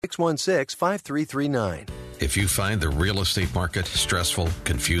616-5339. If you find the real estate market stressful,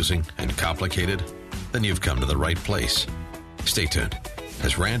 confusing, and complicated, then you've come to the right place. Stay tuned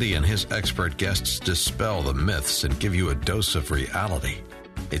as Randy and his expert guests dispel the myths and give you a dose of reality.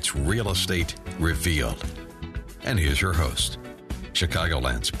 It's Real Estate Revealed. And here's your host,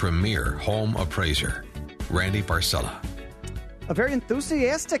 Chicagoland's premier home appraiser, Randy Barcella. A very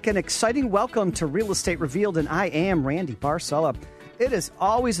enthusiastic and exciting welcome to Real Estate Revealed, and I am Randy Barcella. It is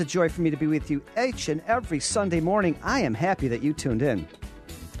always a joy for me to be with you each and every Sunday morning. I am happy that you tuned in.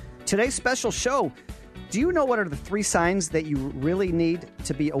 Today's special show, do you know what are the 3 signs that you really need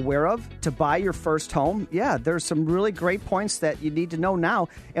to be aware of to buy your first home? Yeah, there's some really great points that you need to know now.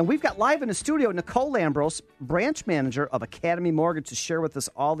 And we've got live in the studio Nicole Lambros, branch manager of Academy Mortgage, to share with us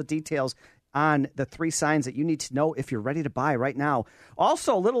all the details on the 3 signs that you need to know if you're ready to buy right now.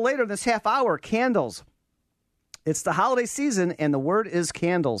 Also, a little later in this half hour, candles. It's the holiday season, and the word is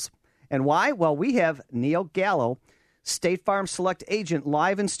candles. And why? Well, we have Neil Gallo, State Farm Select Agent,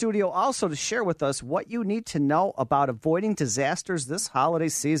 live in studio also to share with us what you need to know about avoiding disasters this holiday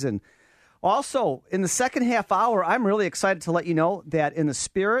season. Also, in the second half hour, I'm really excited to let you know that in the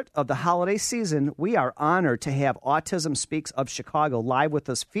spirit of the holiday season, we are honored to have Autism Speaks of Chicago live with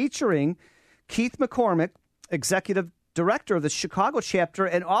us, featuring Keith McCormick, Executive Director of the Chicago chapter,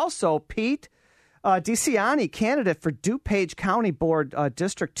 and also Pete DeCiani, candidate for DuPage County Board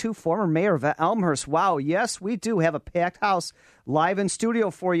District 2, former mayor of Elmhurst. Wow, yes, we do have a packed house live in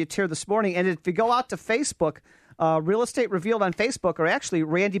studio for you here this morning. And if you go out to Facebook, Real Estate Revealed on Facebook, or actually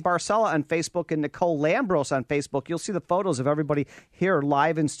Randy Barcella on Facebook and Nicole Lambros on Facebook, you'll see the photos of everybody here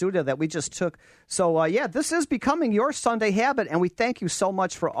live in studio that we just took. So, this is becoming your Sunday habit, and we thank you so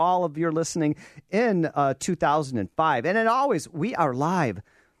much for all of your listening in 2005. And as always, we are live.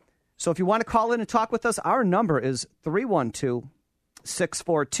 So if you want to call in and talk with us, our number is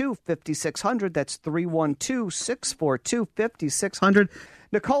 312-642-5600. That's 312-642-5600.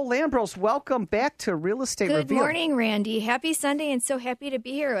 Nicole Lambros, welcome back to Real Estate Revealed. Good morning, Randy. Happy Sunday, and so happy to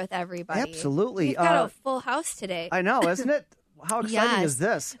be here with everybody. Absolutely. We've got a full house today. I know, isn't it? How exciting is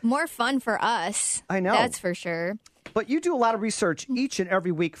this? More fun for us. I know. That's for sure. But you do a lot of research each and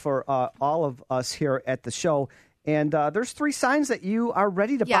every week for all of us here at the show. And there's 3 signs that you are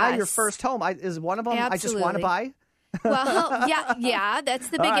ready to buy your first home. Is one of them, Absolutely. I just want to buy? Well, yeah, that's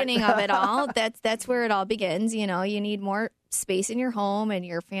the beginning of it all. That's where it all begins. You know, you need more space in your home, and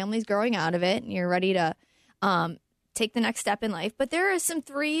your family's growing out of it, and you're ready to take the next step in life. But there are some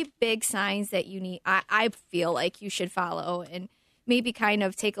 3 big signs that you need. I feel like you should follow, and maybe kind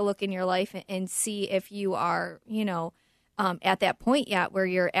of take a look in your life and see if you are, at that point yet where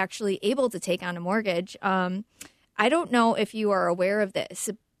you're actually able to take on a mortgage. I don't know if you are aware of this,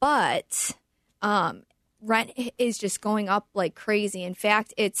 but rent is just going up like crazy. In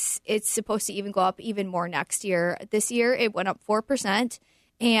fact, it's supposed to even go up even more next year. This year, it went up 4%,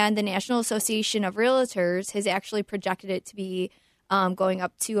 and the National Association of Realtors has actually projected it to be going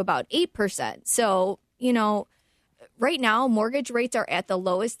up to about 8%. So, right now, mortgage rates are at the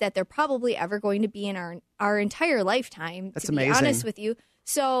lowest that they're probably ever going to be in our entire lifetime, That's to be amazing. honest with you.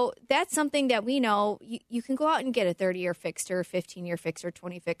 So that's something that we know. You can go out and get a 30-year fixed or a 15-year fixed or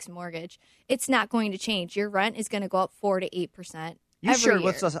 20 fixed mortgage. It's not going to change. Your rent is going to go up 4 to 8%. You shared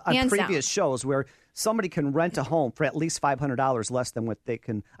with us on hands previous down. shows where somebody can rent a home for at least $500 less than what they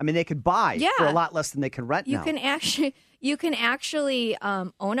can. I mean, they could buy for a lot less than they can rent now. You can actually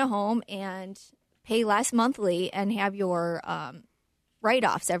own a home and pay less monthly and have your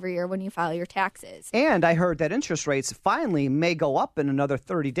write-offs every year when you file your taxes. And I heard that interest rates finally may go up in another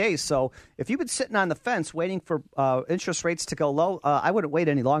 30 days. So if you've been sitting on the fence waiting for interest rates to go low, I wouldn't wait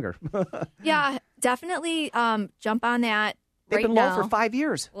any longer. Yeah, definitely jump on that. They've been now. low for 5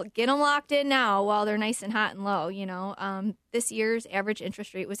 years. Well, get them locked in now while they're nice and hot and low. This year's average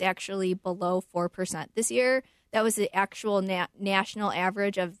interest rate was actually below 4%. This year, that was the actual national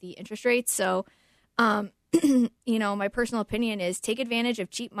average of the interest rates. So, my personal opinion is take advantage of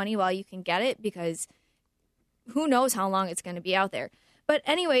cheap money while you can get it, because who knows how long it's going to be out there. But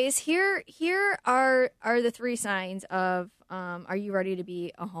anyways, here are the 3 signs of are you ready to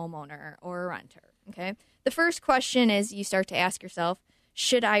be a homeowner or a renter? Okay. The first question is you start to ask yourself,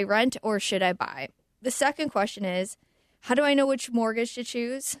 should I rent or should I buy? The second question is, how do I know which mortgage to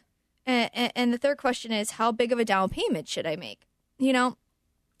choose? And the third question is, how big of a down payment should I make?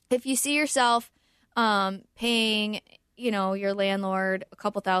 If you see yourself paying, your landlord a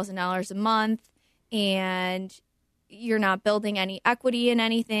couple $1,000s a month, and you're not building any equity in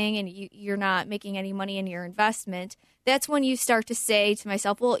anything, and you're not making any money in your investment, that's when you start to say to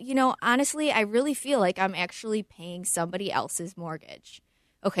myself, well, honestly, I really feel like I'm actually paying somebody else's mortgage.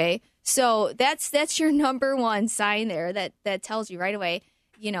 Okay, so that's your number one sign there that tells you right away,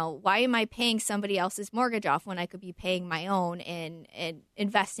 why am I paying somebody else's mortgage off when I could be paying my own and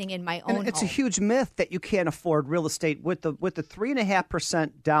investing in my own And it's home? a huge myth that you can't afford real estate with the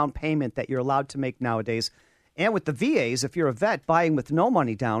 3.5% down payment that you're allowed to make nowadays, and with the VAs, if you're a vet buying with no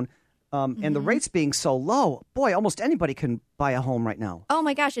money down, and the rates being so low, boy, almost anybody can buy a home right now. Oh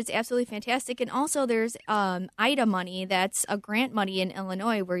my gosh, it's absolutely fantastic. And also there's IDA money, that's a grant money in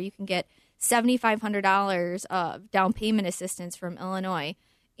Illinois where you can get $7,500 of down payment assistance from Illinois.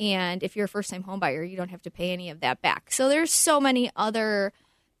 And if you're a first-time home buyer, you don't have to pay any of that back. So there's so many other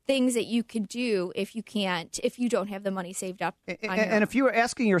things that you could do if you don't have the money saved up. And if you were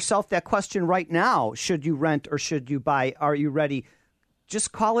asking yourself that question right now, should you rent or should you buy? Are you ready?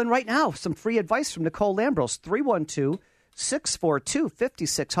 Just call in right now. Some free advice from Nicole Lambros,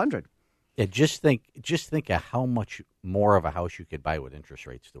 312-642-5600. Yeah, just think of how much more of a house you could buy with interest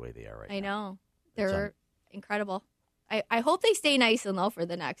rates the way they are right now. I know. They're incredible. I hope they stay nice and low for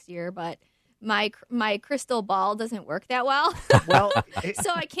the next year, but my crystal ball doesn't work that well. Well,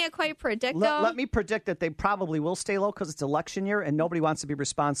 so I can't quite predict them. Let me predict that they probably will stay low because it's election year and nobody wants to be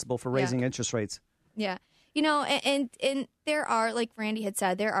responsible for raising interest rates. Yeah. And there are, like Randy had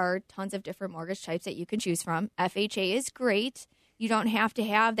said, there are tons of different mortgage types that you can choose from. FHA is great. You don't have to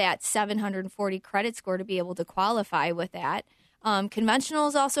have that 740 credit score to be able to qualify with that. Conventional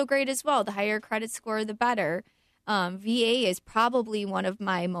is also great as well. The higher credit score, the better. VA is probably one of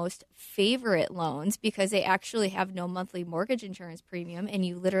my most favorite loans because they actually have no monthly mortgage insurance premium and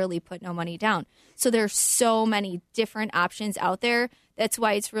you literally put no money down. So there's so many different options out there. That's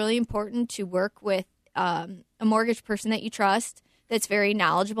why it's really important to work with a mortgage person that you trust that's very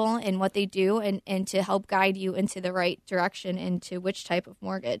knowledgeable in what they do and to help guide you into the right direction into which type of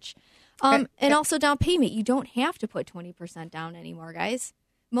mortgage. And also down payment. You don't have to put 20% down anymore, guys.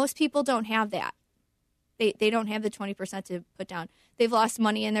 Most people don't have that. They don't have the 20% to put down. They've lost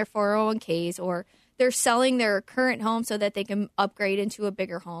money in their 401ks or they're selling their current home so that they can upgrade into a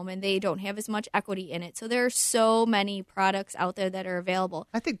bigger home and they don't have as much equity in it. So there are so many products out there that are available.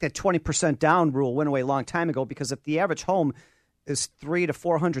 I think that 20% down rule went away a long time ago because if the average home is $300,000 to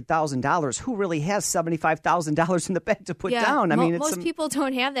 $400,000, who really has $75,000 in the bank to put down? I mean, most people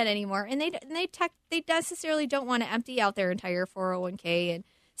don't have that anymore, and they necessarily don't want to empty out their entire 401k and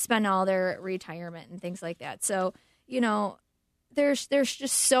spend all their retirement and things like that. So, there's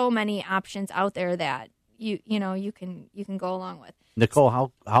just so many options out there that you can go along with.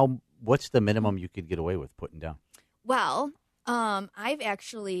 Nicole, how what's the minimum you could get away with putting down? Well, I've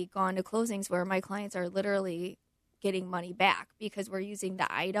actually gone to closings where my clients are literally getting money back because we're using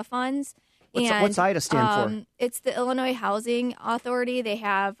the IDA funds. What's IDA stand for? It's the Illinois Housing Authority. They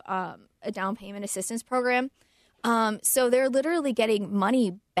have a down payment assistance program. So they're literally getting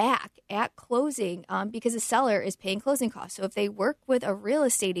money back at closing because the seller is paying closing costs. So if they work with a real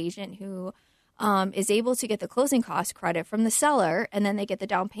estate agent who is able to get the closing cost credit from the seller and then they get the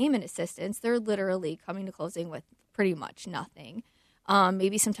down payment assistance, they're literally coming to closing with pretty much nothing.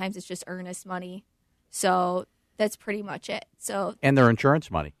 Maybe sometimes it's just earnest money. So that's pretty much it. And their insurance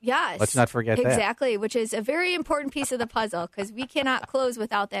money. Yes. Let's not forget that. Exactly, which is a very important piece of the puzzle because we cannot close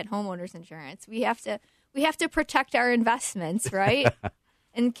without that homeowner's insurance. We have to protect our investments, right?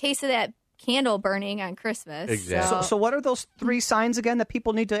 In case of that candle burning on Christmas. Exactly. So what are those three signs again that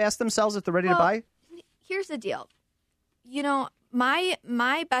people need to ask themselves if they're ready to buy? Here's the deal.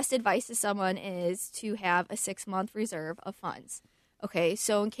 My best advice to someone is to have a 6-month reserve of funds. Okay,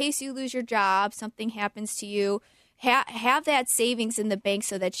 so in case you lose your job, something happens to you, have that savings in the bank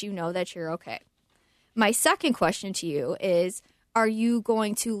so that you know that you're okay. My second question to you is, are you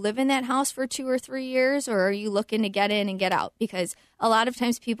going to live in that house for 2 or 3 years, or are you looking to get in and get out? Because a lot of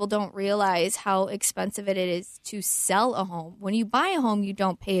times people don't realize how expensive it is to sell a home. When you buy a home, you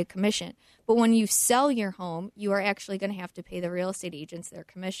don't pay a commission. But when you sell your home, you are actually going to have to pay the real estate agents their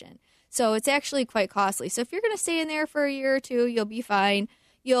commission. So it's actually quite costly. So if you're going to stay in there for a year or two, you'll be fine.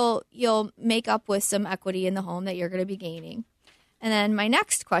 You'll make up with some equity in the home that you're going to be gaining. And then my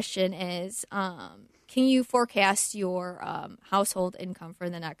next question is, can you forecast your household income for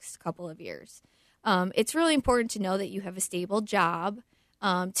the next couple of years? It's really important to know that you have a stable job,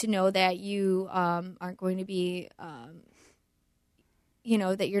 to know that you aren't going to be, that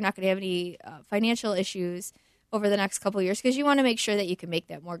you're not going to have any financial issues over the next couple of years because you want to make sure that you can make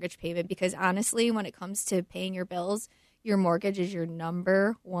that mortgage payment because honestly, when it comes to paying your bills, your mortgage is your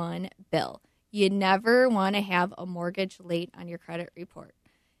number one bill. You never want to have a mortgage late on your credit report.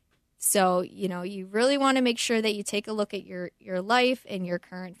 So, you really want to make sure that you take a look at your life and your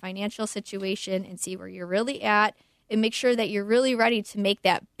current financial situation and see where you're really at. and make sure that you're really ready to make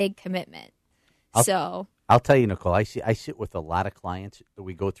that big commitment. I'll tell you, Nicole, I sit with a lot of clients.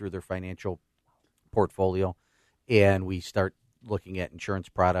 We go through their financial portfolio, and we start looking at insurance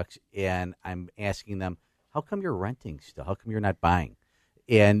products, and I'm asking them, how come you're renting still? How come you're not buying?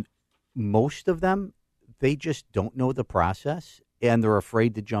 And most of them, they just don't know the process, and they're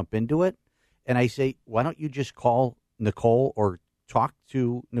afraid to jump into it. And I say, why don't you just call Nicole or talk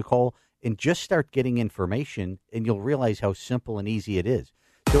to Nicole and just start getting information, and you'll realize how simple and easy it is.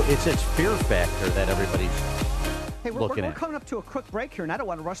 So it's this fear factor that everybody's looking at. We're coming up to a quick break here, and I don't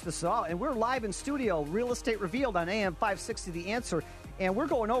want to rush this at all. And we're live in studio, Real Estate Revealed on AM 560 The Answer. And we're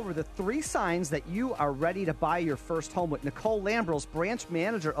going over the 3 signs that you are ready to buy your first home with Nicole Lambros, branch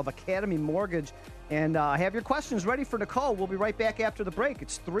manager of Academy Mortgage. And have your questions ready for Nicole. We'll be right back after the break.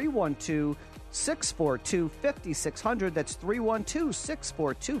 It's 312-642-5600. That's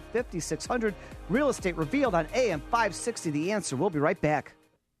 312-642-5600. Real Estate Revealed on AM 560 The Answer. We'll be right back.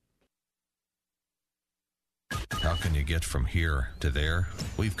 How can you get from here to there?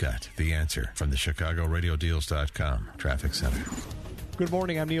 We've got the answer from the ChicagoRadioDeals.com Traffic Center. Good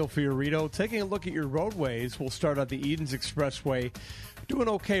morning, I'm Neil Fiorito. Taking a look at your roadways, we'll start on the Edens Expressway. Doing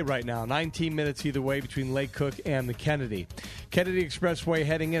okay right now, 19 minutes either way between Lake Cook and the Kennedy. Kennedy Expressway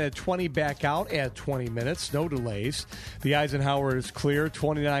heading in at 20, back out at 20 minutes, no delays. The Eisenhower is clear,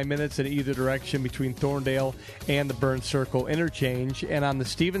 29 minutes in either direction between Thorndale and the Burn Circle interchange. And on the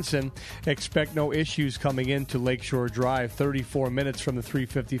Stevenson, expect no issues coming into Lakeshore Drive, 34 minutes from the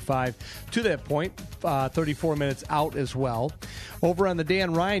 355 to that point, 34 minutes out as well. Over on the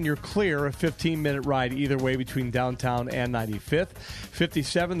Dan Ryan, you're clear, a 15-minute ride either way between downtown and 95th.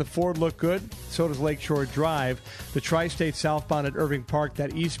 57, the Ford looked good. So does Lakeshore Drive. The Tri-State southbound at Irving Park,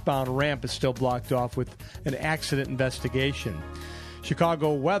 that eastbound ramp is still blocked off with an accident investigation.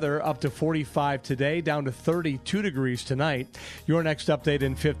 Chicago weather up to 45 today, down to 32 degrees tonight. Your next update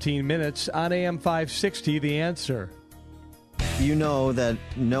in 15 minutes on AM 560, The Answer. You know that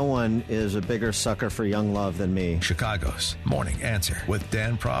no one is a bigger sucker for young love than me. Chicago's Morning Answer with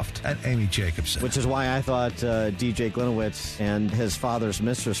Dan Proft and Amy Jacobson. Which is why I thought DJ Glenowitz and his father's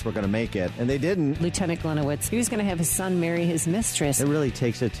mistress were going to make it, and they didn't. Lieutenant Glenowitz, he was going to have his son marry his mistress. It really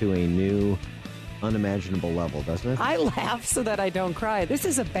takes it to a new, unimaginable level, doesn't it? I laugh so that I don't cry. This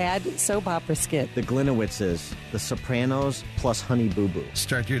is a bad soap opera skit. The Glenowitzes, The Sopranos, plus Honey Boo Boo.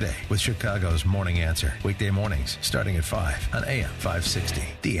 Start your day with Chicago's Morning Answer. Weekday mornings starting at 5 on AM 560.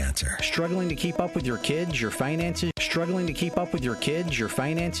 The Answer. Struggling to keep up with your kids, your finances? Struggling to keep up with your kids, your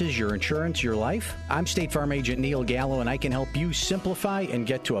finances, your insurance, your life? I'm State Farm Agent Neil Gallo, and I can help you simplify and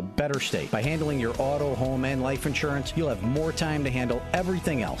get to a better state. By handling your auto, home, and life insurance, you'll have more time to handle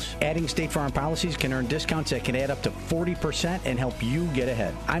everything else. Adding State Farm policies can earn discounts that can add up to 40% and help you get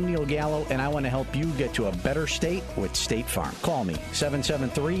ahead. I'm Neil Gallo, and I want to help you get to a better state with State Farm. Call me,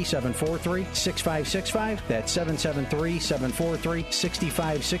 773-743-6565. That's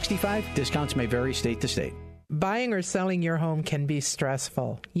 773-743-6565. Discounts may vary state to state. Buying or selling your home can be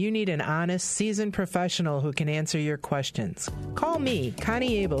stressful. You need an honest, seasoned professional who can answer your questions. Call me,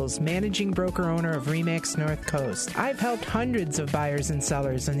 Connie Abels, managing broker-owner of RE/MAX North Coast. I've helped hundreds of buyers and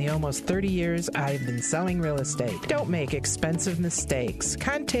sellers in the almost 30 years I've been selling real estate. Don't make expensive mistakes.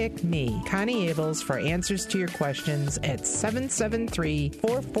 Contact me, Connie Abels, for answers to your questions at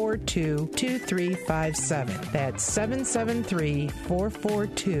 773-442-2357. That's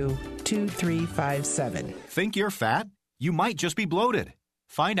 773-442-2357. Think you're fat? You might just be bloated.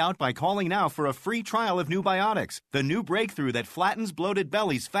 Find out by calling now for a free trial of New Biotics, the new breakthrough that flattens bloated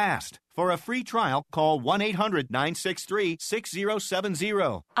bellies fast. For a free trial, call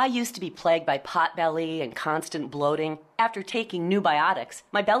 1-800-963-6070. I used to be plagued by potbelly and constant bloating. After taking New Biotics,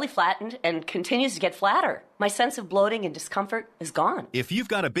 my belly flattened and continues to get flatter. My sense of bloating and discomfort is gone. If you've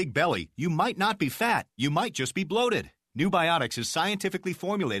got a big belly, you might not be fat. You might just be bloated. New Biotics is scientifically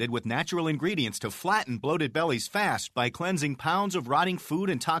formulated with natural ingredients to flatten bloated bellies fast by cleansing pounds of rotting food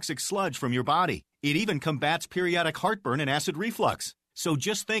and toxic sludge from your body. It even combats periodic heartburn and acid reflux. So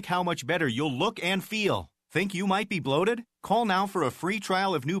just think how much better you'll look and feel. Think you might be bloated? Call now for a free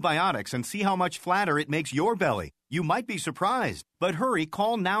trial of New Biotics and see how much flatter it makes your belly. You might be surprised. But hurry,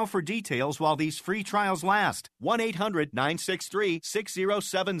 call now for details while these free trials last.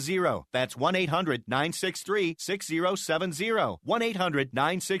 1-800-963-6070. That's 1-800-963-6070.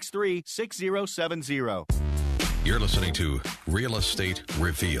 1-800-963-6070. You're listening to Real Estate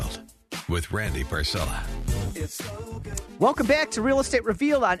Revealed. with Randy Barcella. Welcome back to Real Estate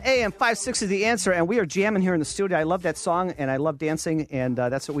Revealed on AM 560 The Answer, and we are jamming here in the studio. I love that song, and I love dancing, and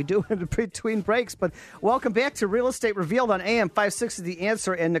that's what we do in between breaks. But welcome back to Real Estate Revealed on AM 560 The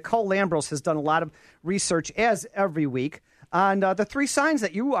Answer, and Nicole Lambros has done a lot of research, as every week, on the 3 signs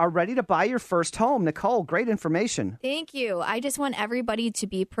that you are ready to buy your first home. Nicole, great information. Thank you. I just want everybody to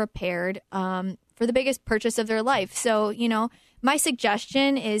be prepared for the biggest purchase of their life. So, my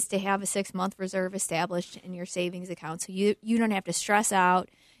suggestion is to have a 6-month reserve established in your savings account so you don't have to stress out.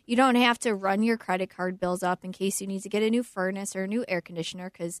 You don't have to run your credit card bills up in case you need to get a new furnace or a new air conditioner,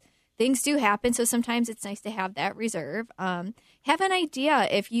 because things do happen. So sometimes it's nice to have that reserve. Have an idea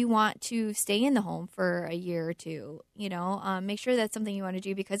if you want to stay in the home for a year or two. Make sure that's something you want to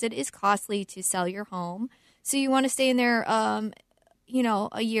do, because it is costly to sell your home. So you want to stay in there, a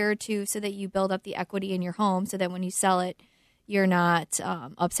year or two, so that you build up the equity in your home, so that when you sell it, you're not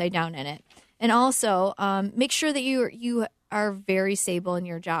upside down in it. And also make sure that you are very stable in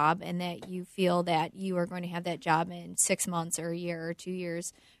your job, and that you feel that you are going to have that job in 6 months or a year or 2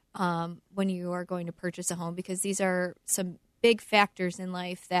 years when you are going to purchase a home, because these are some big factors in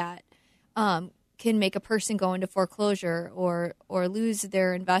life that can make a person go into foreclosure or lose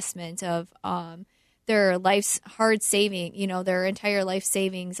their investment of their life's hard saving, their entire life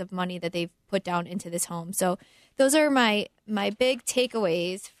savings of money that they've put down into this home. So those are my big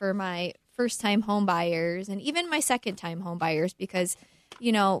takeaways for my first-time home buyers, and even my second-time home buyers, because,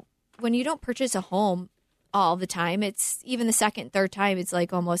 when you don't purchase a home all the time, it's even the second, third time, it's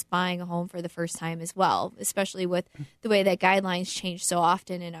like almost buying a home for the first time as well, especially with the way that guidelines change so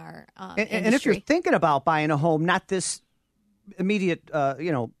often in our industry. And if you're thinking about buying a home, not this immediate,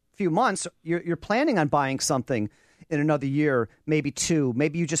 few months, you're planning on buying something in another year, maybe 2.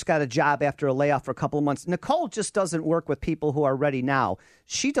 Maybe you just got a job after a layoff for a couple of months. Nicole just doesn't work with people who are ready now.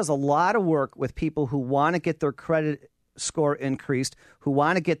 She does a lot of work with people who want to get their credit score increased, who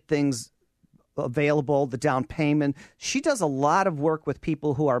want to get things available, the down payment. She does a lot of work with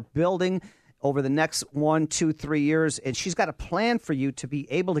people who are building over the next 1, 2, 3 years, and she's got a plan for you to be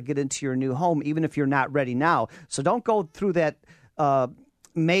able to get into your new home, even if you're not ready now. So don't go through that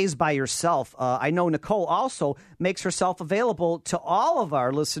maze by yourself. I know Nicole also makes herself available to all of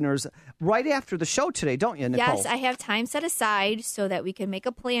our listeners right after the show today, don't you, Nicole? Yes, I have time set aside so that we can make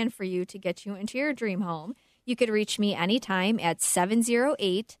a plan for you to get you into your dream home. You could reach me anytime at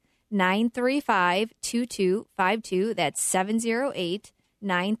 708-935-2252. That's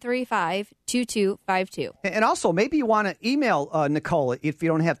 708-935-2252. And also, maybe you want to email Nicole if you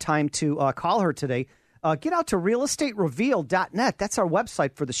don't have time to call her today. Get out to realestaterevealed.net. That's our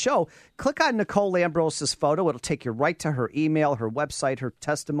website for the show. Click on Nicole Lambros' photo. It'll take you right to her email, her website, her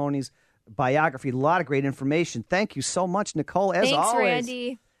testimonies, biography. A lot of great information. Thank you so much, Nicole, as always. Thanks,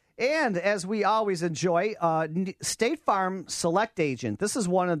 Randy. And as we always enjoy, State Farm Select Agent. This is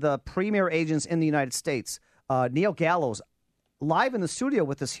one of the premier agents in the United States. Neil Gallo's live in the studio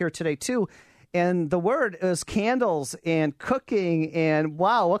with us here today, too. And the word is candles and cooking. And,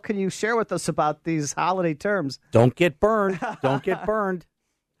 wow, what can you share with us about these holiday terms? Don't get burned. Don't get burned.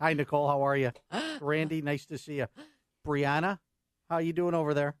 Hi, Nicole. How are you? Randy, nice to see you. Brianna, how you doing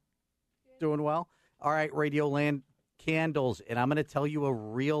over there? Doing well? All right, Radio Land, candles. And I'm going to tell you a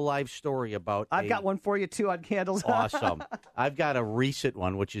real life story about I've got one for you, too, on candles. Awesome. I've got a recent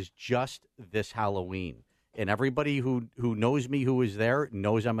one, which is just this Halloween. And everybody who knows me, who is there,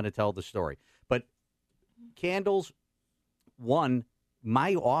 knows I'm going to tell the story. But candles, one,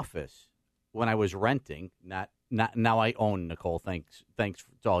 my office, when I was renting, not now I own, Nicole, thanks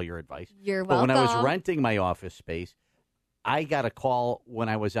to all your advice. You're welcome. But when I was renting my office space, I got a call when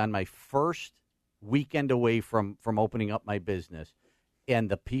I was on my first weekend away from opening up my business, and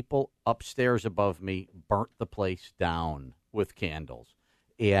the people upstairs above me burnt the place down with candles.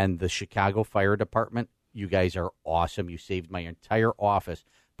 And the Chicago Fire Department, you guys are awesome. You saved my entire office.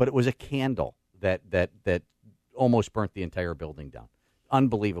 But it was a candle that almost burnt the entire building down.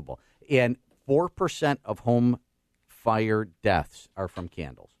 Unbelievable. And 4% of home fire deaths are from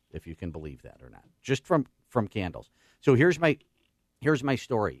candles, if you can believe that or not. Just from candles. So here's my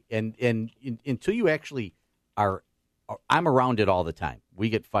story. And until you actually are, I'm around it all the time. We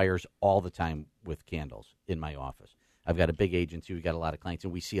get fires all the time with candles in my office. I've got a big agency. We've got a lot of clients,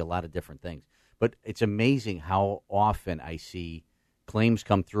 and we see a lot of different things. But it's amazing how often I see claims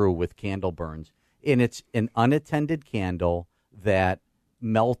come through with candle burns. And it's an unattended candle that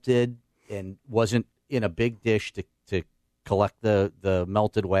melted and wasn't in a big dish to collect the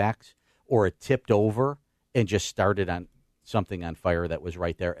melted wax, or it tipped over and just started on something on fire that was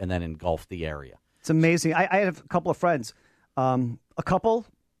right there and then engulfed the area. It's amazing. I have a couple of friends. A couple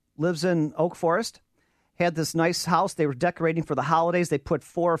lives in Oak Forest, had this nice house. They were decorating for the holidays. They put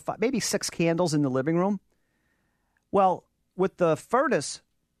 4 or 5, maybe 6 candles in the living room. Well, with the furnace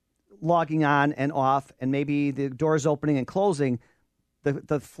logging on and off, and maybe the doors opening and closing,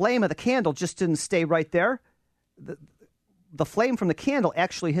 the flame of the candle just didn't stay right there. The flame from the candle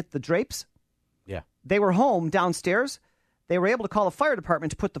actually hit the drapes. Yeah. They were home downstairs. They were able to call the fire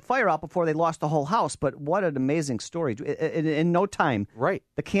department to put the fire out before they lost the whole house. But what an amazing story. In no time. Right.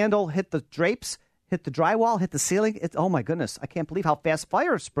 The candle hit the drapes, hit the drywall, hit the ceiling. Oh, my goodness. I can't believe how fast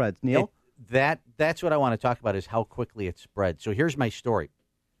fire spreads, Neil. That's what I want to talk about is how quickly it spread. So here's my story.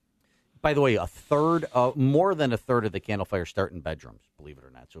 By the way, more than a third of the candle fires start in bedrooms, believe it or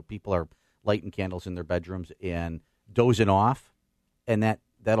not. So people are lighting candles in their bedrooms and dozing off, and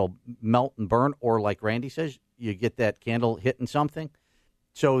that'll melt and burn. Or like Randy says, you get that candle hitting something.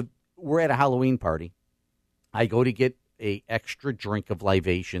 So we're at a Halloween party. I go to get a extra drink of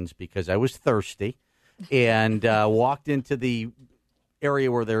libations because I was thirsty, and walked into the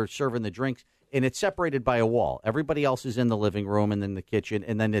area where they're serving the drinks, and it's separated by a wall. Everybody else is in the living room and then the kitchen,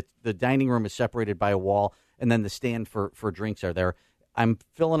 and then the dining room is separated by a wall, and then the stand for drinks are there. I'm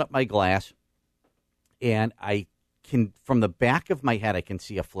filling up my glass, and I can, from the back of my head, I can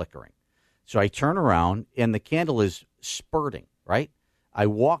see a flickering. So I turn around, and the candle is spurting, right?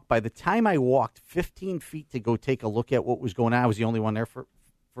 By the time I walked 15 feet to go take a look at what was going on, I was the only one there for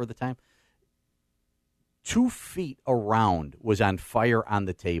the time. 2 feet around was on fire on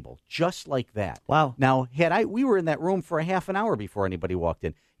the table, just like that. Wow. Now, we were in that room for a half an hour before anybody walked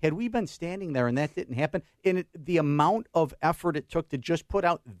in. Had we been standing there and that didn't happen, and the amount of effort it took to just put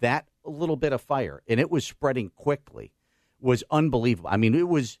out that little bit of fire, and it was spreading quickly, was unbelievable. I mean, it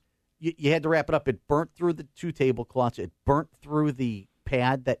was, you had to wrap it up. It burnt through the 2 tablecloths. It burnt through the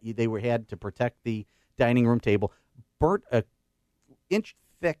pad that had to protect the dining room table, burnt a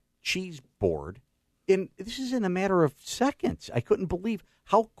inch-thick cheese board. And this is in a matter of seconds. I couldn't believe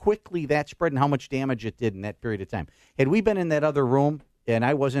how quickly that spread and how much damage it did in that period of time. Had we been in that other room and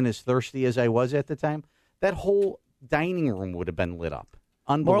I wasn't as thirsty as I was at the time, that whole dining room would have been lit up.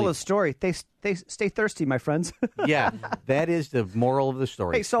 Unbelievable. Moral of the story, they stay thirsty, my friends. Yeah, that is the moral of the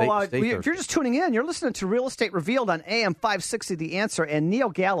story. Hey, so if you're just tuning in, you're listening to Real Estate Revealed on AM 560 The Answer, and Neil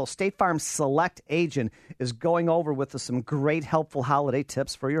Gallo, State Farm Select Agent, is going over with us some great, helpful holiday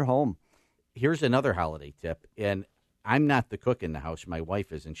tips for your home. Here's another holiday tip, and I'm not the cook in the house. My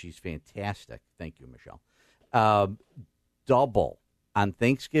wife is, and she's fantastic. Thank you, Michelle. Double on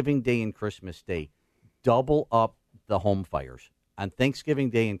Thanksgiving Day and Christmas Day, double up the home fires. On Thanksgiving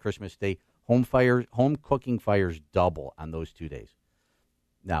Day and Christmas Day, home cooking fires double on those 2 days.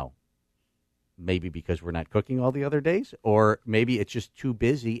 Now, maybe because we're not cooking all the other days, or maybe it's just too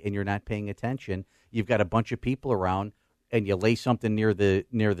busy and you're not paying attention. You've got a bunch of people around, and you lay something near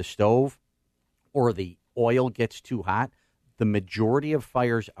the stove, or the oil gets too hot. The majority of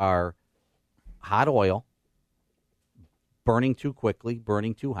fires are hot oil, burning too quickly,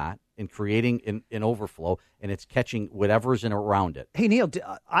 burning too hot, and creating an overflow, and it's catching whatever's in around it. Hey, Neil,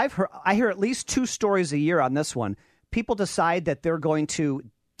 I hear at least 2 stories a year on this one. People decide that they're going to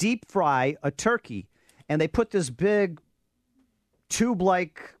deep fry a turkey, and they put this big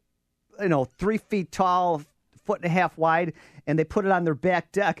tube-like, 3 feet tall, 1.5 wide, and they put it on their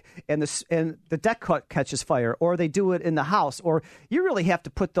back deck, and the deck catches fire, or they do it in the house, or you really have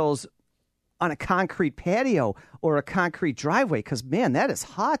to put those on a concrete patio or a concrete driveway, because, man, that is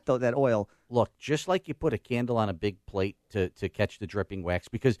hot, though, that oil. Look, just like you put a candle on a big plate to catch the dripping wax,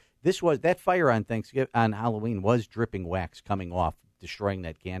 because that fire on Halloween was dripping wax coming off, destroying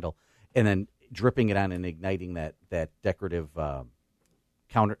that candle, and then dripping it on and igniting that decorative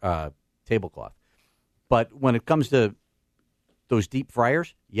tablecloth. But when it comes to those deep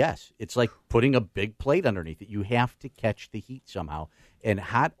fryers, yes, it's like putting a big plate underneath it. You have to catch the heat somehow, and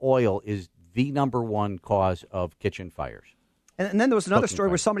hot oil is the number one cause of kitchen fires. And then there was another story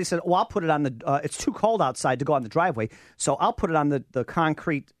where somebody said, "Well, I'll put it on it's too cold outside to go on the driveway, so I'll put it on the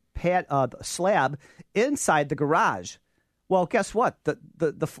concrete pad slab inside the garage." Well, guess what?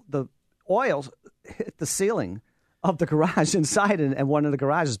 The oil hit the ceiling of the garage inside, and one of the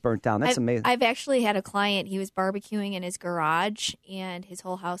garages burnt down. That's amazing. I've actually had a client, he was barbecuing in his garage, and his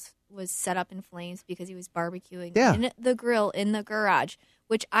whole house was set up in flames because he was barbecuing in the grill in the garage,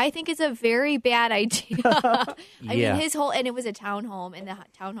 which I think is a very bad idea. I mean, and it was a townhome, and the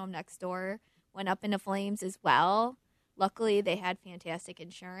townhome next door went up into flames as well. Luckily, they had fantastic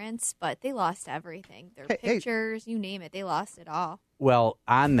insurance, but they lost everything. Their pictures, you name it, they lost it all. Well,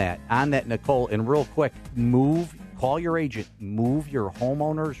 on that, Nicole, and real quick, call your agent, move your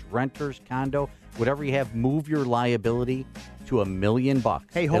homeowners, renters, condo, whatever you have, move your liability to $1 million.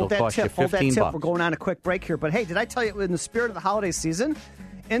 Hey, hold It'll that cost you tip. Hold that tip. $15. We're going on a quick break here. But hey, did I tell you, in the spirit of the holiday season,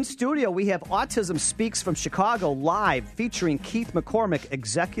 in studio we have Autism Speaks from Chicago live, featuring Keith McCormick,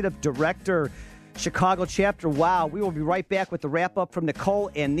 Executive Director, Chicago chapter. Wow. We will be right back with the wrap-up from Nicole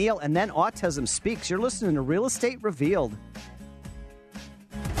and Neil, and then Autism Speaks. You're listening to Real Estate Revealed.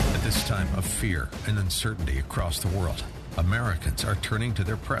 At this time of fear and uncertainty across the world, Americans are turning to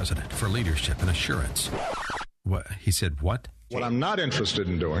their president for leadership and assurance. What? He said what? What I'm not interested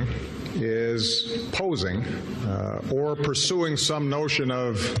in doing is posing or pursuing some notion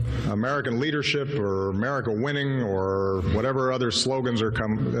of American leadership or America winning or whatever other slogans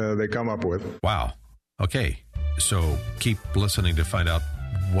they come up with. Wow. Okay. So keep listening to find out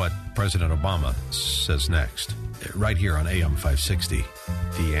what President Obama says next. Right here on AM 560,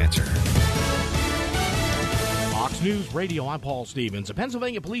 The Answer. Fox News Radio, I'm Paul Stevens. A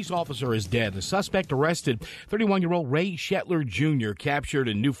Pennsylvania police officer is dead. The suspect arrested, 31-year-old Ray Shetler Jr., captured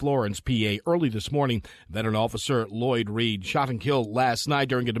in New Florence, PA, early this morning. Veteran officer Lloyd Reed shot and killed last night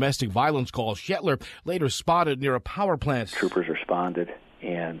during a domestic violence call. Shetler later spotted near a power plant. Troopers responded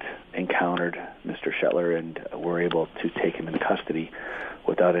and encountered Mr. Shetler and were able to take him into custody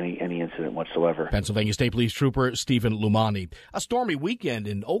without any incident whatsoever. Pennsylvania State Police Trooper Stephen Lumani. A stormy weekend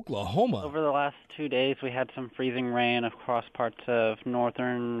in Oklahoma. Over the last 2 days, we had some freezing rain across parts of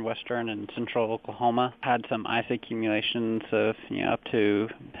northern, western, and central Oklahoma. Had some ice accumulations of up to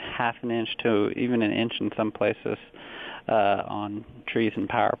half an inch to even an inch in some places. On trees and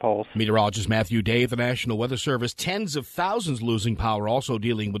power poles. Meteorologist Matthew Day at the National Weather Service. Tens of thousands losing power, also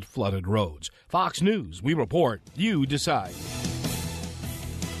dealing with flooded roads. Fox News, we report, you decide.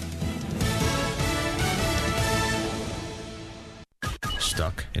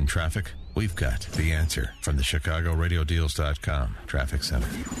 Stuck in traffic? We've got the answer from the ChicagoRadioDeals.com Traffic Center.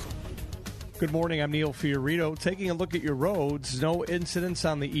 Good morning. I'm Neil Fiorito. Taking a look at your roads, no incidents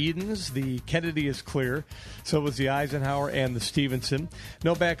on the Edens. The Kennedy is clear. So was the Eisenhower and the Stevenson.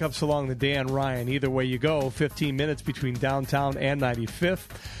 No backups along the Dan Ryan. Either way you go, 15 minutes between downtown and 95th.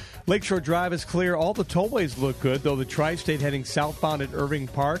 Lakeshore Drive is clear. All the tollways look good, though the Tri-State heading southbound at Irving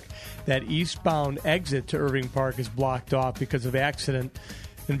Park, that eastbound exit to Irving Park is blocked off because of accident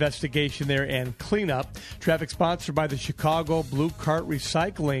investigation there and cleanup. Traffic sponsored by the Chicago Blue Cart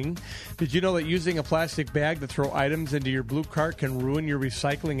Recycling. Did you know that using a plastic bag to throw items into your blue cart can ruin your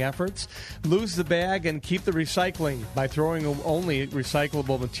recycling efforts? Lose the bag and keep the recycling. By throwing only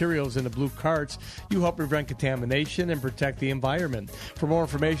recyclable materials into blue carts, you help prevent contamination and protect the environment. For more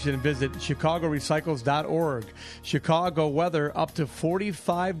information, visit chicagorecycles.org. Chicago weather up to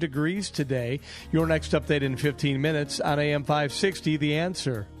 45 degrees today. Your next update in 15 minutes on AM 560, The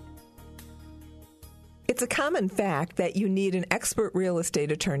Answer. It's a common fact that you need an expert real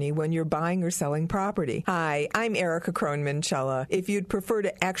estate attorney when you're buying or selling property. Hi, I'm Erica Krohn-Minchella. If you'd prefer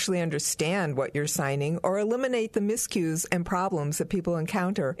to actually understand what you're signing or eliminate the miscues and problems that people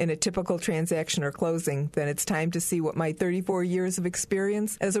encounter in a typical transaction or closing, then it's time to see what my 34 years of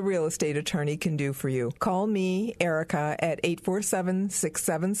experience as a real estate attorney can do for you. Call me, Erica, at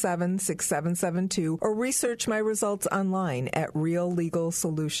 847-677-6772 or research my results online at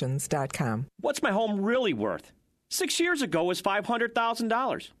reallegalsolutions.com. What's my home really worth? 6 years ago it was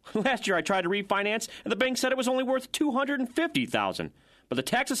 $500,000. Last year I tried to refinance and the bank said it was only worth $250,000. But the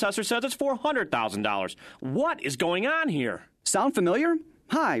tax assessor says it's $400,000. What is going on here? Sound familiar?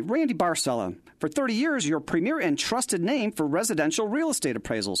 Hi, Randy Barcella. For 30 years, your premier and trusted name for residential real estate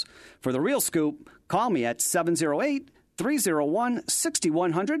appraisals. For the real scoop, call me at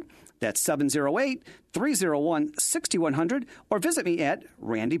 708-301-6100. That's 708-301-6100, or visit me at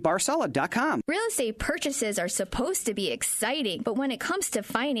randybarcella.com. Real estate purchases are supposed to be exciting, but when it comes to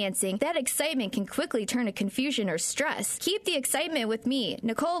financing, that excitement can quickly turn to confusion or stress. Keep the excitement with me,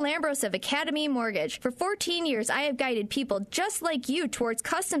 Nicole Lambros of Academy Mortgage. For 14 years, I have guided people just like you towards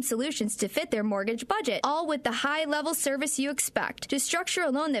custom solutions to fit their mortgage budget, all with the high-level service you expect. To structure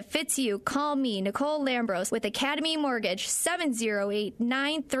a loan that fits you, call me, Nicole Lambros, with Academy Mortgage,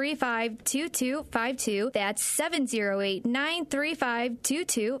 708-935-2252. That's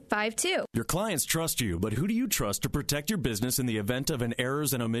 708-935-2252. Your clients trust you, but who do you trust to protect your business in the event of an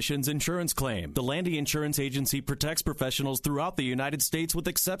errors and omissions insurance claim? The Landy Insurance Agency protects professionals throughout the United States with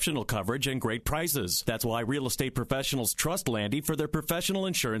exceptional coverage and great prices. That's why real estate professionals trust Landy for their professional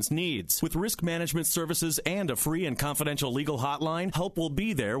insurance needs. With risk management services and a free and confidential legal hotline, help will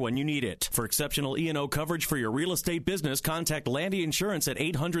be there when you need it. For exceptional E&O coverage for your real estate business, contact Landy Insurance at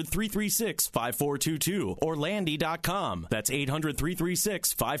 800-336-5422 or landy.com. That's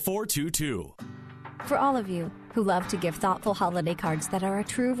 800-336-5422. For all of you who love to give thoughtful holiday cards that are a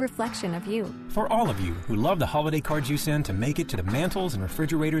true reflection of you. For all of you who love the holiday cards you send to make it to the mantles and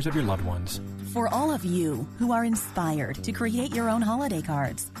refrigerators of your loved ones. For all of you who are inspired to create your own holiday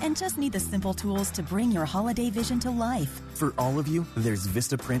cards and just need the simple tools to bring your holiday vision to life. For all of you, there's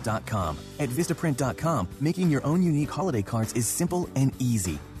Vistaprint.com. At Vistaprint.com, making your own unique holiday cards is simple and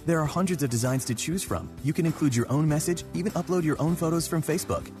easy. There are hundreds of designs to choose from. You can include your own message, even upload your own photos from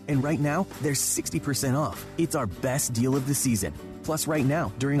Facebook. And right now, there's 60% off. It's our best deal of the season. Plus, right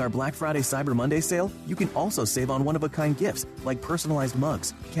now, during our Black Friday Cyber Monday sale, you can also save on one-of-a-kind gifts like personalized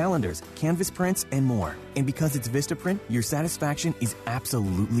mugs, calendars, canvas prints, and more. And because it's Vistaprint, your satisfaction is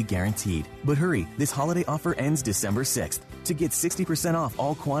absolutely guaranteed. But hurry, this holiday offer ends December 6th. To get 60% off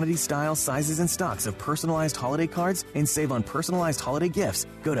all quantities, styles, sizes, and stocks of personalized holiday cards and save on personalized holiday gifts,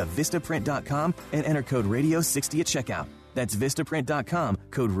 go to Vistaprint.com and enter code Radio60 at checkout. That's Vistaprint.com,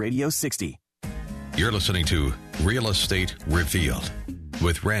 code Radio60. You're listening to Real Estate Revealed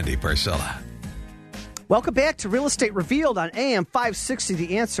with Randy Barcella. Welcome back to Real Estate Revealed on AM 560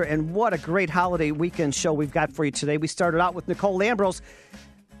 The Answer, and what a great holiday weekend show we've got for you today. We started out with Nicole Lambros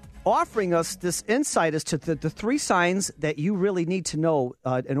offering us this insight as to the three signs that you really need to know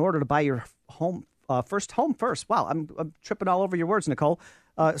in order to buy your home first. Wow, I'm tripping all over your words, Nicole.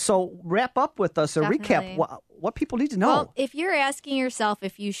 So wrap up with us a recap what people need to know. Well, if you're asking yourself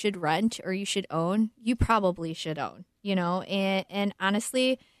if you should rent or you should own, you probably should own, and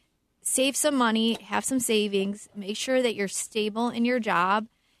honestly, save some money, have some savings, make sure that you're stable in your job,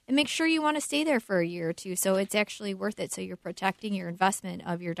 and make sure you want to stay there for a year or two so it's actually worth it, so you're protecting your investment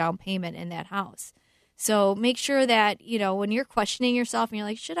of your down payment in that house. So make sure that, when you're questioning yourself and you're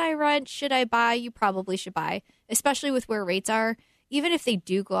like, should I rent, should I buy, you probably should buy, especially with where rates are. Even if they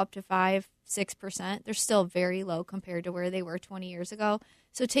do go up to 5-6%, they're still very low compared to where they were 20 years ago.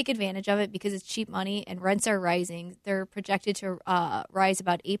 So take advantage of it because it's cheap money and rents are rising. They're projected to rise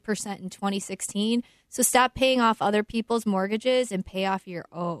about 8% in 2016. So stop paying off other people's mortgages and pay off your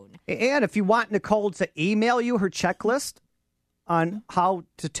own. And if you want Nicole to email you her checklist on how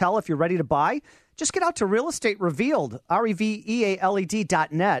to tell if you're ready to buy, just get out to Real Estate Revealed,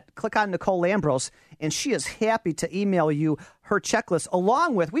 REVEALED.net. Click on Nicole Lambros, and she is happy to email you her checklist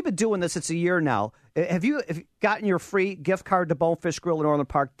along with, we've been doing this, it's a year now. Have you gotten your free gift card to Bonefish Grill in Orland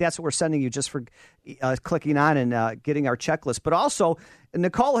Park? That's what we're sending you just for clicking on and getting our checklist. But also,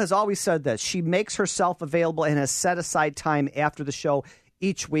 Nicole has always said that she makes herself available and has set aside time after the show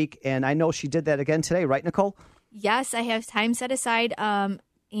each week. And I know she did that again today, right, Nicole? Yes, I have time set aside.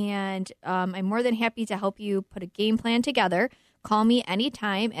 And I'm more than happy to help you put a game plan together. Call me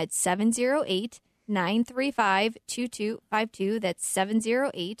anytime at 708-935-2252. That's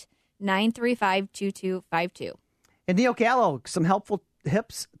 708-935-2252. And Neil Gallo, some helpful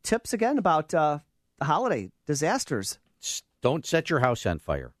tips again about the holiday disasters. Don't set your house on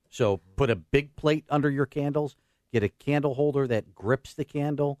fire. So put a big plate under your candles. Get a candle holder that grips the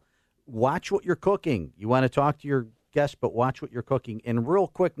candle. Watch what you're cooking. You want to talk to your guests, but watch what you're cooking. And real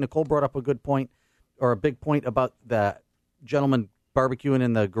quick, Nicole brought up a good point, or a big point about the gentleman barbecuing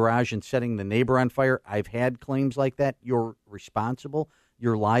in the garage and setting the neighbor on fire. I've had claims like that. You're responsible.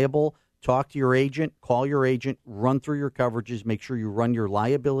 You're liable. Talk to your agent. Call your agent. Run through your coverages. Make sure you run your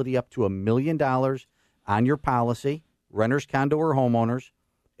liability up to $1 million on your policy, renters, condo, or homeowners,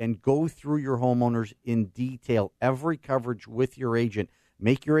 and go through your homeowners in detail, every coverage with your agent.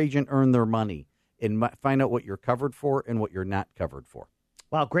 Make your agent earn their money and find out what you're covered for and what you're not covered for.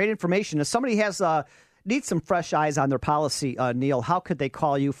 Wow, great information. If somebody needs some fresh eyes on their policy, Neil, how could they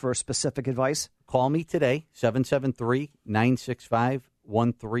call you for specific advice? Call me today,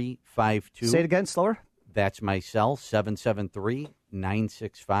 773-965-1352. Say it again, slower. That's my cell,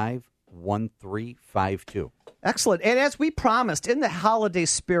 773-965-1352. Excellent. And as we promised, in the holiday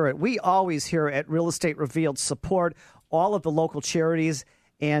spirit, we always here at Real Estate Revealed support all of the local charities.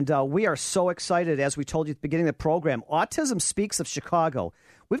 And we are so excited, as we told you at the beginning of the program, Autism Speaks of Chicago.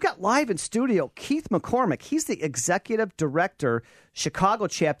 We've got live in studio Keith McCormick. He's the Executive Director, Chicago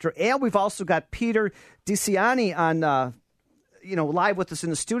chapter. And we've also got Peter DeCiani on, live with us in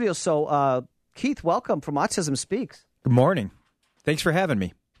the studio. So, Keith, welcome from Autism Speaks. Good morning. Thanks for having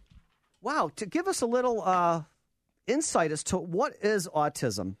me. Wow. To give us a little insight as to what is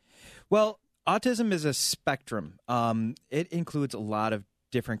autism. Well, autism is a spectrum. It includes a lot of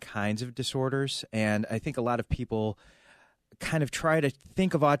different kinds of disorders, and I think a lot of people kind of try to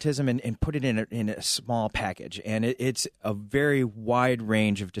think of autism and put it in a small package, and it's a very wide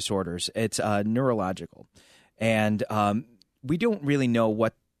range of disorders. It's neurological, and we don't really know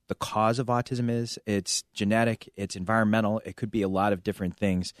what the cause of autism is. It's genetic, it's environmental, it could be a lot of different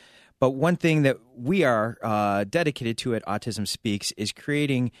things. But one thing that we are dedicated to at Autism Speaks is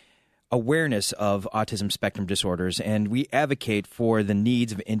creating awareness of autism spectrum disorders, and we advocate for the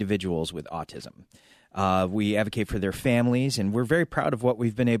needs of individuals with autism. We advocate for their families, and we're very proud of what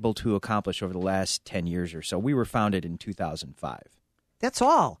we've been able to accomplish over the last 10 years or so. We were founded in 2005. That's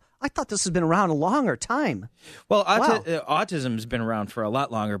all. I thought this has been around a longer time. Well, autism's been around for a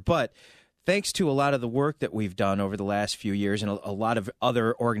lot longer, but thanks to a lot of the work that we've done over the last few years and a lot of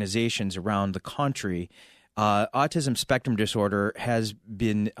other organizations around the country, autism spectrum disorder has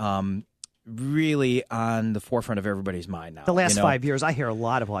been really on the forefront of everybody's mind now. The last 5 years, I hear a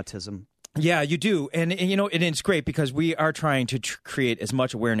lot of autism. Yeah, you do. And it's great because we are trying to create as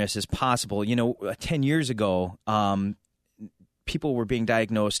much awareness as possible. 10 years ago, people were being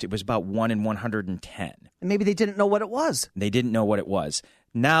diagnosed. It was about 1 in 110. And maybe they didn't know what it was. They didn't know what it was.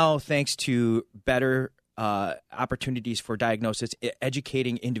 Now, thanks to better opportunities for diagnosis,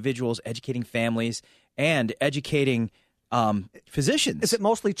 educating individuals, educating families, and educating physicians. Is it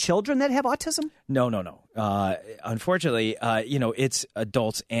mostly children that have autism? No. Unfortunately, it's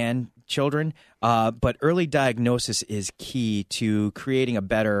adults and children. But early diagnosis is key to creating a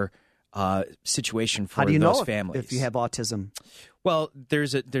better situation for How do you those know families. if you have autism? Well,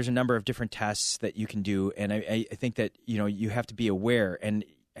 there's a number of different tests that you can do, and I think that you have to be aware. And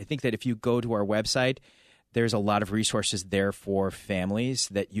I think that if you go to our website, there's a lot of resources there for families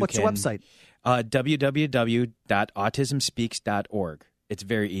that you What's can. your website? www.autismspeaks.org. It's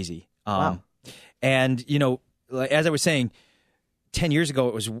very easy. Wow. And as I was saying, 10 years ago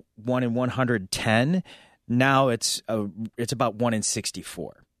it was 1 in 110. Now it's about 1 in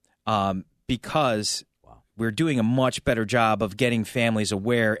 64. Because we're doing a much better job of getting families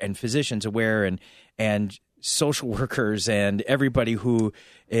aware and physicians aware and social workers and everybody who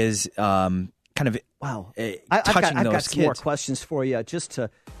is kind of touching I've got those some more kids. questions for you just to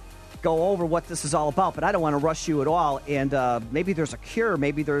go over what this is all about, but I don't want to rush you at all. And maybe there's a cure.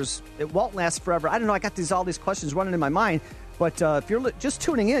 Maybe it won't last forever. I don't know. I got all these questions running in my mind. But if you're just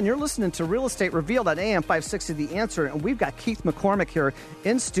tuning in, you're listening to Real Estate Revealed on AM 560 The Answer. And we've got Keith McCormick here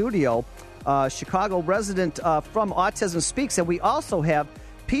in studio, Chicago resident from Autism Speaks. And we also have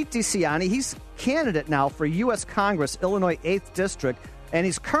Pete DeCiani. He's candidate now for U.S. Congress, Illinois 8th District. And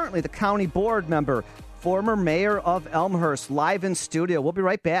he's currently the county board member, former mayor of Elmhurst, live in studio. We'll be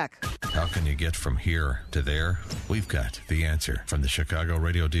right back. How can you get from here to there? We've got the answer from the